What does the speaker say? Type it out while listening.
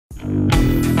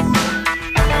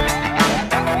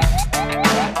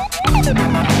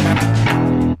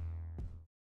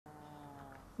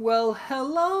Well,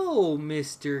 hello,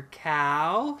 Mr.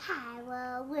 Cow. Hi,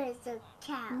 well, where's the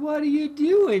cow? What are you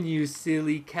doing, you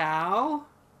silly cow?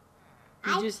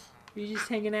 You I just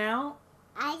hanging out?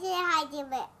 I said hi to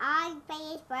it. I'm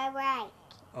finished my work.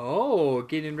 Oh,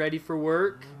 getting ready for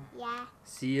work? Yeah.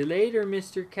 See you later,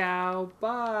 Mr. Cow.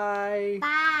 Bye.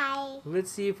 Bye.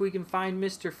 Let's see if we can find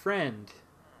Mr. Friend.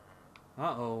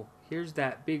 Uh-oh, here's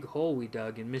that big hole we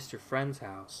dug in Mr. Friend's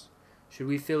house. Should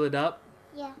we fill it up?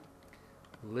 Yeah.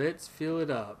 Let's fill it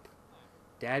up.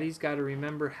 Daddy's got to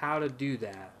remember how to do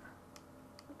that.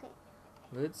 Okay.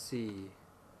 Let's see.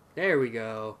 There we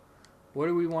go. What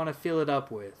do we want to fill it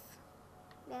up with?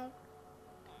 Yeah.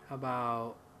 How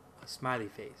about a smiley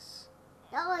face?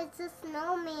 Oh, it's a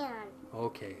snowman.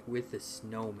 Okay, with the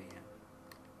snowman.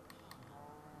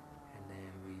 And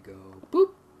then we go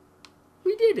boop.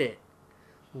 We did it.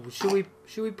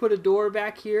 Should we put a door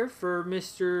back here for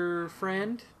Mr.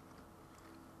 Friend?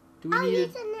 Do we need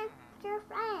he's an extra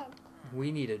friend.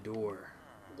 We need a door.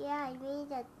 Yeah, I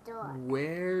need a door.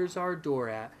 Where's our door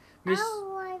at? I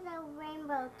want a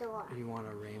rainbow door. You want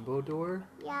a rainbow door?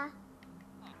 Yeah.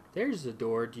 There's the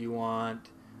door. Do you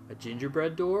want a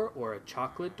gingerbread door or a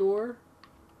chocolate door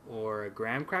or a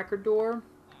graham cracker door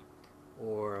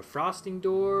or a frosting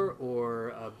door or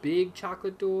a big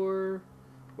chocolate door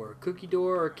or a cookie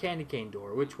door or a candy cane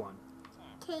door? Which one?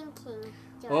 King door.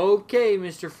 Okay,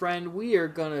 Mr. Friend, we are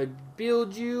gonna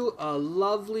build you a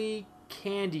lovely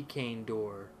candy cane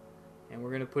door, and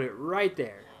we're gonna put it right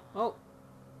there. Oh,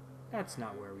 that's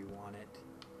not where we want it.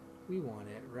 We want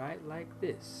it right like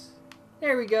this.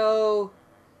 There we go.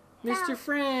 Mr.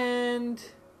 Friend.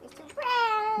 Mr.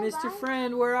 Friend. Mr.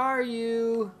 Friend, where are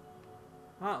you?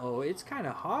 Uh-oh, it's kind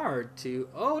of hard to...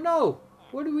 Oh, no.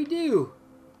 What did we do?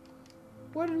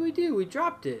 What did we do? We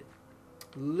dropped it.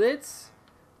 Let's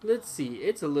see.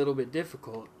 It's a little bit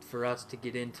difficult for us to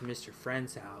get into Mr.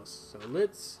 Friend's house. So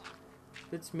let's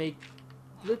make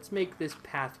this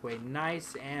pathway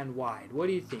nice and wide. What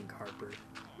do you think, Harper?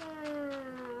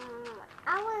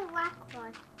 I want a black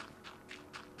one.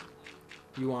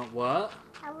 You want what?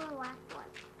 I want a black one.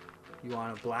 You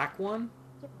want a black one?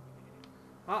 Yep.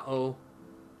 Uh-oh.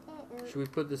 Should we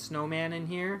put the snowman in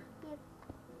here? Yep.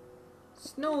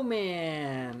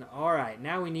 Snowman! Alright,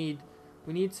 now we need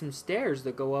some stairs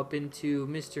that go up into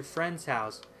Mr. Friend's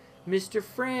house. Mr.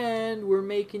 Friend, we're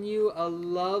making you a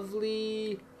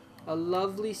lovely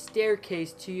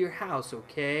staircase to your house,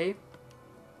 okay?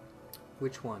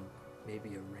 Which one?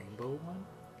 Maybe a rainbow one?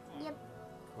 Yep.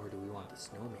 Or do we want the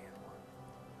snowman one?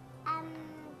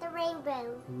 The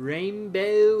rainbow.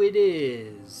 Rainbow it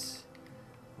is.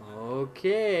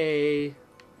 Okay.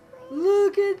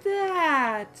 Look at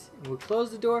that. We'll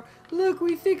close the door. Look,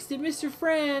 we fixed it, Mr.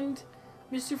 Friend.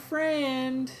 Mr.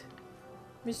 Friend.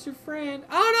 Mr. Friend.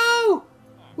 Oh, no!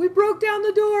 We broke down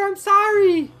the door. I'm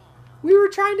sorry. We were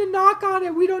trying to knock on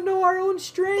it. We don't know our own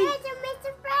strength. There's a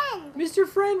Mr. Friend. Mr.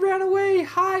 Friend ran away.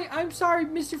 Hi. I'm sorry,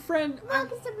 Mr. Friend.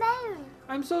 Look, it's a moon.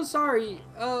 I'm so sorry.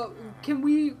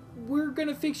 We're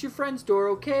gonna fix your friend's door,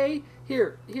 okay?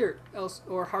 Here, Elsa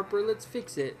or Harper, let's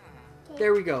fix it. Okay.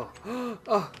 There we go.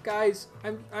 Oh, guys,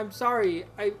 I'm sorry.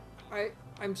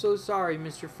 I'm so sorry,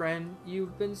 Mr. Friend.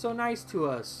 You've been so nice to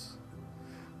us.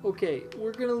 Okay,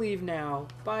 we're gonna leave now.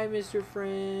 Bye, Mr.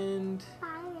 Friend. Bye,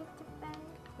 Mr. Friend.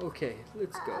 Okay,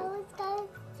 let's go. Oh, it's got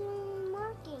some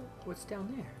marking. What's down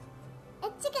there?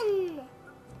 A chicken.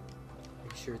 Are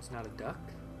you sure it's not a duck?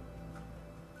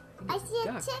 I see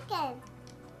a chicken.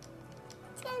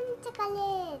 Chicken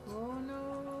chocolate. Oh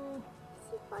no.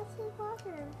 See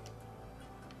water.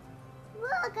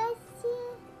 Look, I see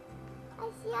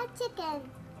a chicken.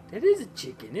 That is a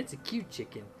chicken. It's a cute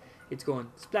chicken. It's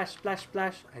going splash, splash,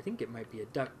 splash. I think it might be a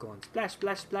duck going splash,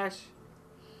 splash, splash.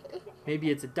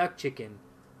 Maybe it's a duck chicken.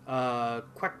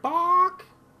 Quack, bark.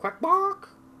 Quack, bark.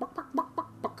 Quack, quack, quack, quack,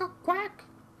 quack, quack, quack.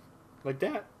 Like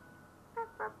that.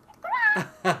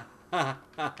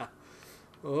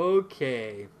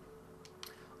 Okay.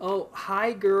 Oh,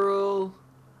 hi, girl.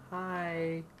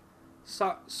 Hi.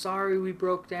 Sorry we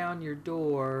broke down your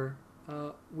door.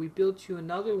 We built you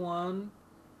another one.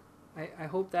 I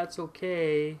hope that's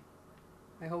okay.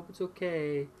 I hope it's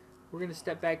okay. We're going to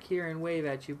step back here and wave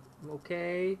at you,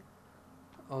 okay?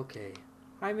 Okay.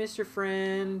 Hi, Mr.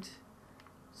 Friend.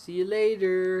 See you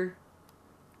later.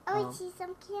 Oh, I see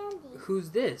some candy.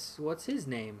 Who's this? What's his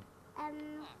name?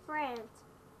 Friend.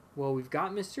 Well, we've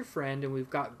got Mr. Friend and we've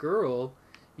got Girl.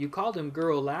 You called him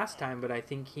Girl last time, but I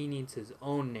think he needs his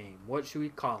own name. What should we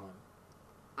call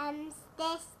him?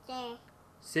 Sister.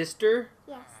 Sister?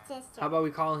 Yes, sister. How about we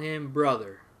call him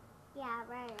Brother? Yeah,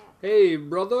 brother. Hey,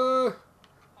 brother.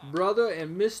 Brother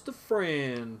and Mr.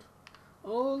 Friend.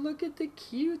 Oh, look at the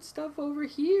cute stuff over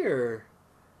here.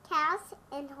 Cows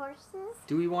and horses.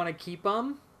 Do we want to keep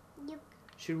them? Yep.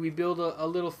 Should we build a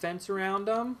little fence around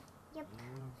them? Yep.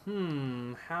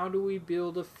 How do we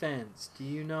build a fence? Do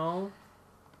you know?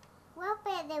 We'll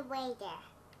build it later.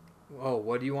 Oh,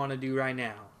 what do you want to do right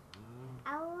now?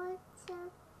 I want to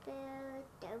build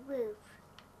a roof.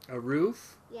 A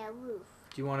roof? Yeah, roof.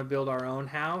 Do you want to build our own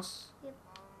house? Yep.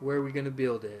 Where are we going to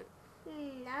build it?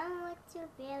 I want to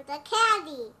build a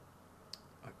candy.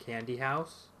 A candy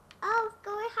house? Oh,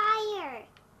 go higher.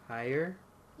 Higher?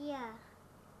 Yeah.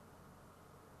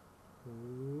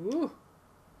 Ooh.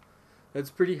 That's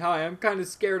pretty high. I'm kind of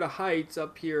scared of heights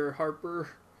up here, Harper.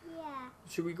 Yeah.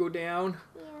 Should we go down?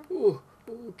 Yeah. Oh,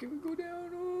 can we go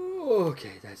down? Oh,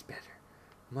 okay, that's better.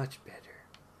 Much better.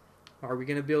 Are we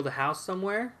going to build a house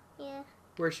somewhere? Yeah.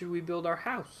 Where should we build our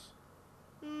house?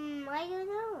 I don't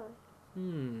know.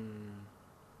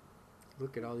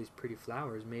 Look at all these pretty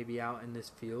flowers. Maybe out in this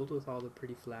field with all the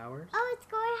pretty flowers. Oh, it's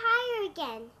going higher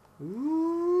again.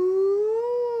 Ooh!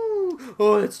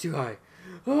 Oh, that's too high.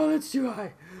 Oh, that's too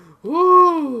high.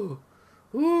 Ooh!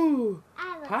 Ooh!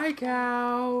 Hi,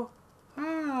 cow.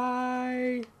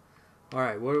 Hi. All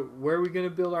right, where are we going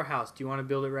to build our house? Do you want to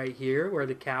build it right here where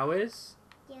the cow is?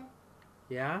 Yeah.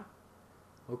 Yeah?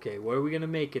 Okay, what are we going to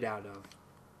make it out of?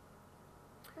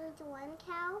 There's one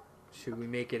cow. Should we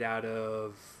make it out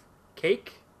of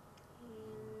cake?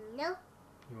 No.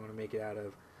 You want to make it out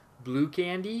of blue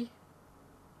candy?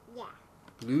 Yeah.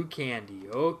 Blue candy.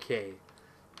 Okay.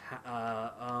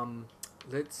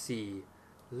 Let's see.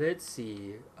 Let's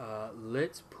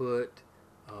put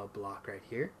a block right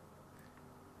here.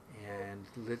 And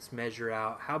let's measure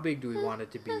out how big do we want it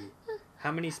to be?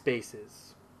 How many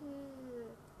spaces?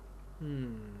 I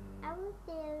want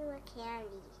to build a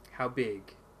candy. How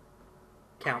big?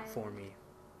 Count for me.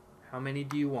 How many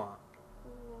do you want?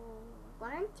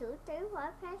 1, 2, 3,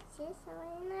 4, 5, 6, 7,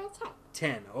 8, 9, 10.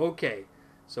 10. Okay.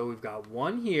 So we've got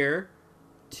one here,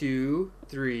 2,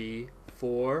 3,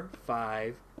 4,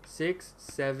 5, 6,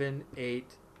 7,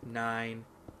 8, 9,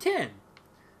 10.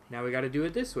 Now we got to do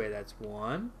it this way. That's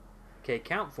 1. Okay,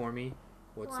 count for me.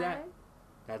 What's that?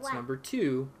 That's One. number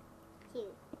 2.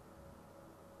 2,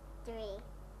 3,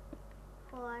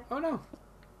 4. Oh no.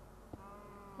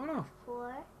 Oh no.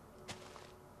 4.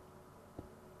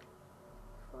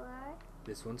 4,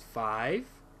 This one's 5.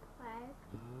 5,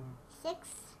 6,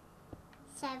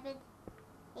 7,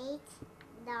 8,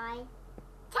 9,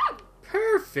 10.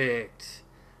 Perfect.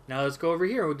 Now let's go over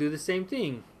here. We'll do the same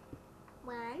thing.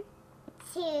 1,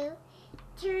 2,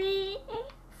 3,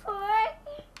 4,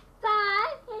 5,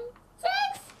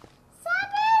 6, 7,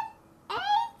 8,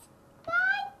 9,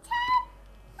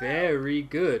 10. Very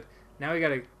good. Now we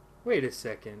gotta wait a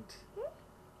second.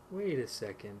 Wait a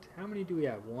second. How many do we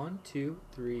have? 1, 2,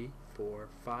 3, 4,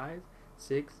 5,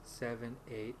 6, 7,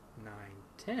 8, 9,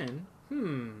 10.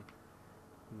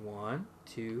 1,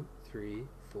 2, 3,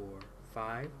 4,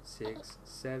 5, 6,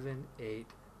 7, 8,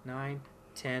 9,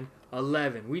 10,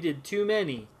 11. We did too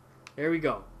many. There we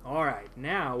go. All right.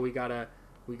 Now we gotta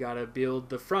build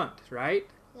the front, right?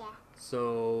 Yeah.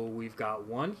 So we've got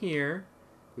one here.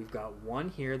 We've got one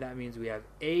here. That means we have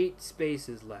 8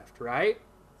 spaces left, right?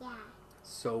 Yeah.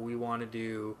 So we want to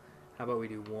do, how about we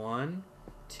do 1,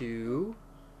 2,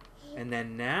 and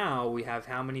then now we have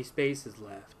how many spaces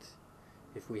left?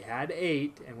 If we had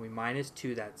 8 and we minus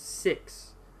 2, that's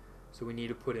 6. So we need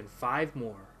to put in 5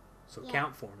 more. So Yeah.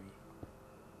 count for me.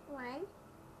 1,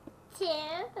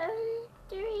 2,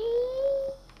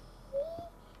 3,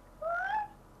 4,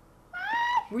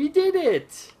 5. We did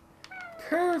it!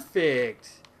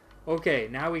 Perfect! Okay,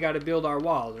 now we got to build our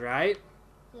walls, right?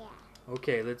 Yeah.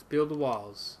 Okay, let's build the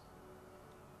walls.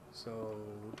 So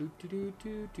do do do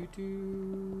do do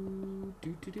do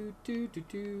do do do do do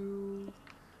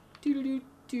do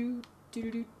do do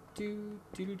do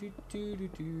do do do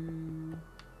do.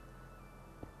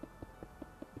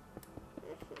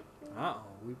 Uh-oh,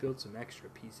 we built some extra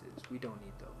pieces. We don't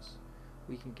need those.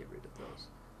 We can get rid of those.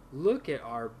 Look at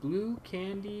our blue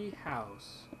candy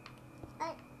house.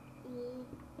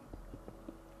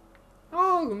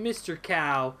 Oh, Mr.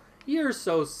 Cow, you're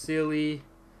so silly.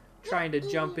 Trying to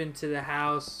jump into the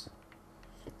house.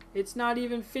 It's not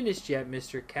even finished yet,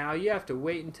 Mr. Cow. You have to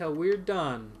wait until we're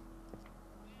done.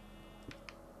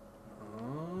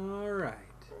 Alright.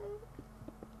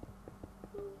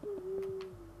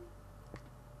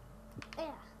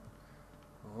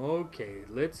 Okay,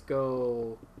 let's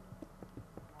go.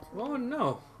 Oh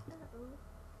no.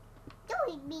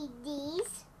 Don't need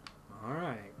these.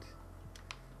 Alright.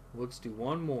 Let's do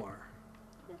one more.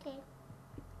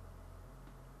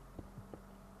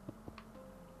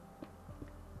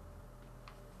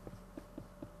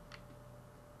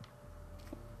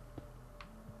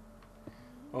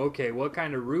 Okay, what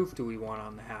kind of roof do we want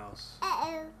on the house?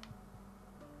 Uh-oh.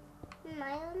 I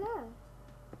don't know.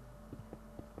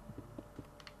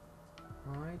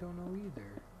 I don't know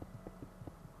either.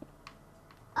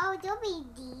 Oh, there'll be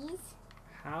these.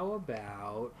 How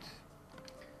about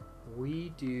we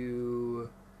do...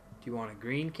 Do you want a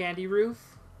green candy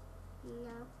roof?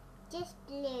 No, just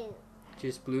blue.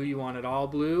 Just blue? You want it all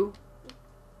blue?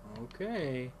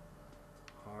 Okay.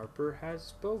 Harper has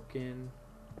spoken.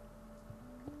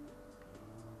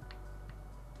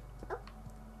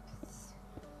 Oops.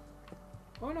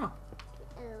 Oh no.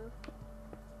 Oh.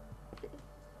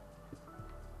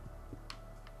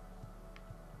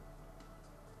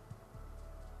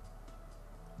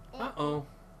 Uh-oh.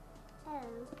 Oh,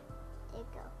 there you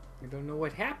go. I don't know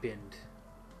what happened.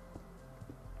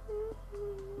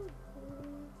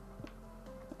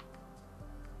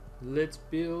 Let's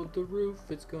build the roof.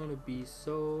 It's gonna be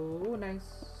so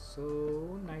nice,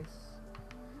 so nice.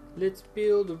 Let's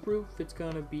build a roof. It's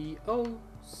gonna be oh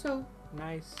so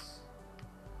nice.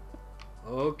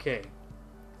 Okay.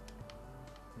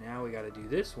 Now we gotta do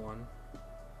this one.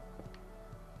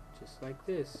 Just like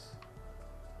this.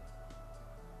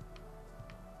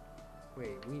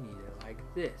 Wait, we need it like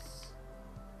this.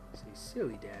 Say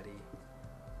silly daddy.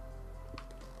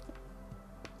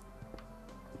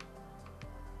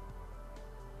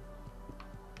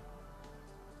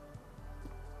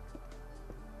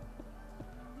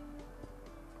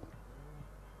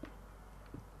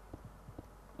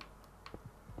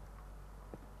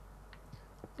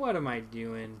 What am I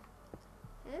doing?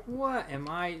 What am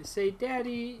I? Say,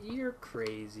 Daddy, you're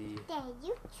crazy. Dad,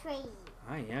 you crazy.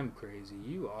 I am crazy.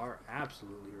 You are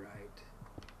absolutely right.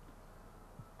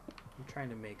 I'm trying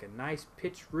to make a nice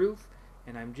pitched roof,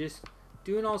 and I'm just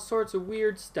doing all sorts of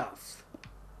weird stuff.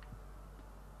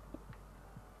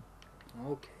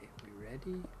 Okay, we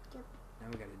ready? Yep. Now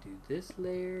we gotta do this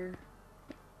layer.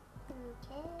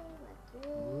 Okay, like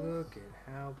this. Look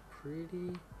at how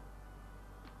pretty.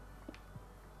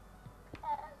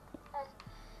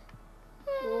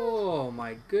 Oh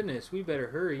my goodness, we better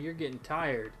hurry. You're getting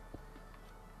tired.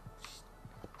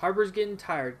 Harper's getting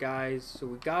tired, guys, so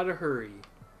we gotta hurry.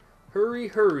 Hurry,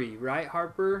 hurry, right,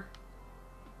 Harper?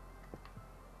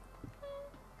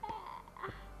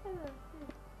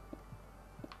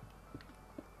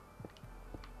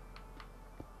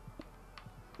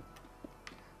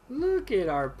 Look at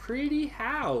our pretty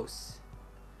house.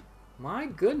 My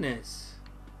goodness.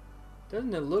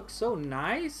 Doesn't it look so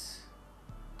nice?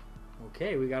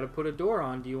 Okay, we gotta put a door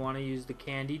on. Do you want to use the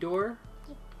candy door?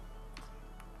 Yep.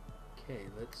 Okay,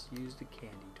 let's use the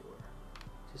candy door.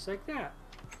 Just like that.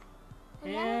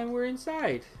 And And we're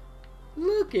inside.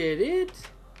 Look at it.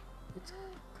 It's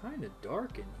kind of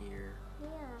dark in here. Yeah.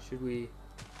 Should we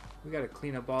gotta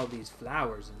clean up all these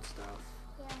flowers and stuff.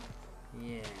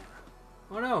 Yeah. Yeah.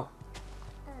 Oh no.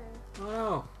 Oh. Oh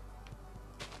no.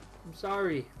 I'm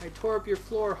sorry. I tore up your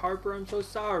floor, Harper. I'm so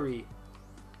sorry.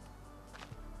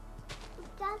 We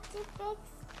got to fix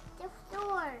the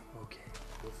floor. Okay,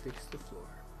 we'll fix the floor.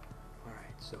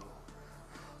 Alright, so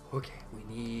okay, we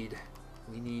need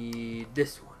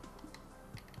this one.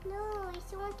 No, we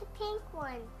still want the pink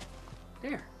one.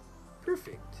 There.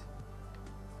 Perfect.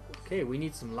 Okay, we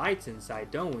need some lights inside,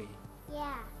 don't we?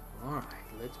 Yeah. Alright,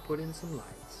 let's put in some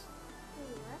lights.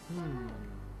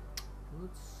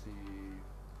 Let's see.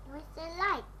 Where's the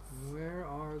lights? Where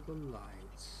are the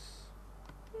lights?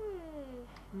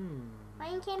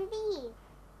 Mine can be.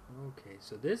 Okay,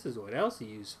 so this is what Elsie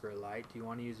used for a light. Do you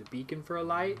want to use a beacon for a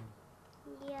light?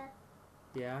 Yeah.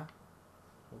 Yeah?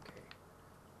 Okay.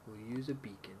 We'll use a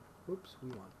beacon. Whoops, we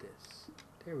want this.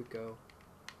 There we go.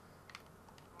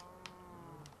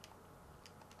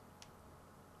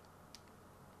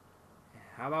 And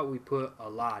how about we put a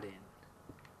lot in?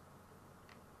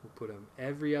 We'll put them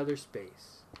every other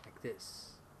space, like this.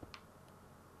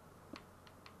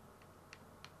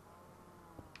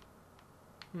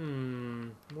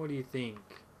 What do you think?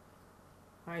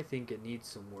 I think it needs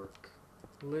some work.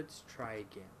 Let's try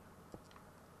again.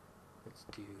 Let's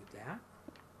do that,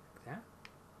 like that.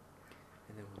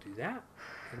 And then we'll do that,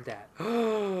 and that.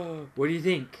 What do you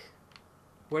think?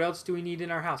 What else do we need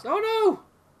in our house? Oh no!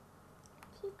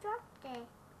 He dropped it.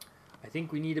 I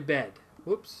think we need a bed.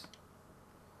 Whoops.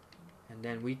 And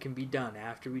then we can be done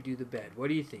after we do the bed. What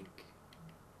do you think?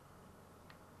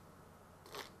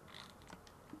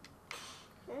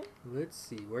 Let's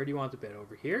see. Where do you want the bed?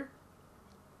 Over here?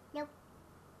 Nope.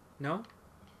 No?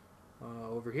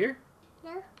 Over here?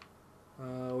 No.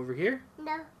 Over here?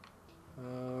 No.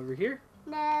 Over here?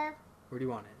 No. Where do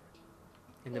you want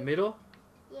it? In the middle?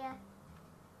 Yeah.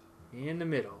 In the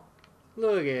middle.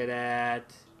 Look at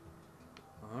that.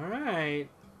 Alright.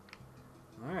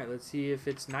 All right, let's see if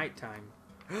it's nighttime.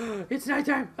 It's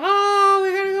nighttime. Oh,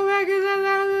 we gotta go back.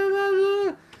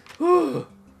 Whoa,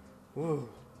 whoa,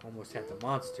 almost had the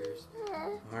monsters.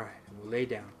 All right, we'll lay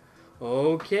down.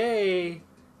 Okay.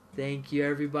 Thank you,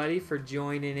 everybody, for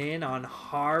joining in on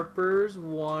Harper's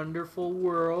Wonderful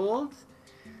World.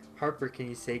 Harper, can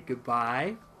you say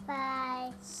goodbye?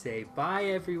 Bye. Say bye,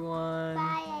 everyone.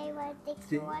 Bye, everyone. Thanks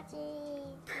for watching.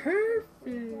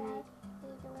 Perfect.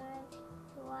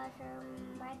 Watch our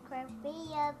Minecraft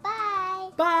video. Bye.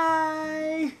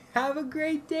 Bye. Have a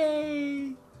great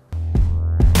day.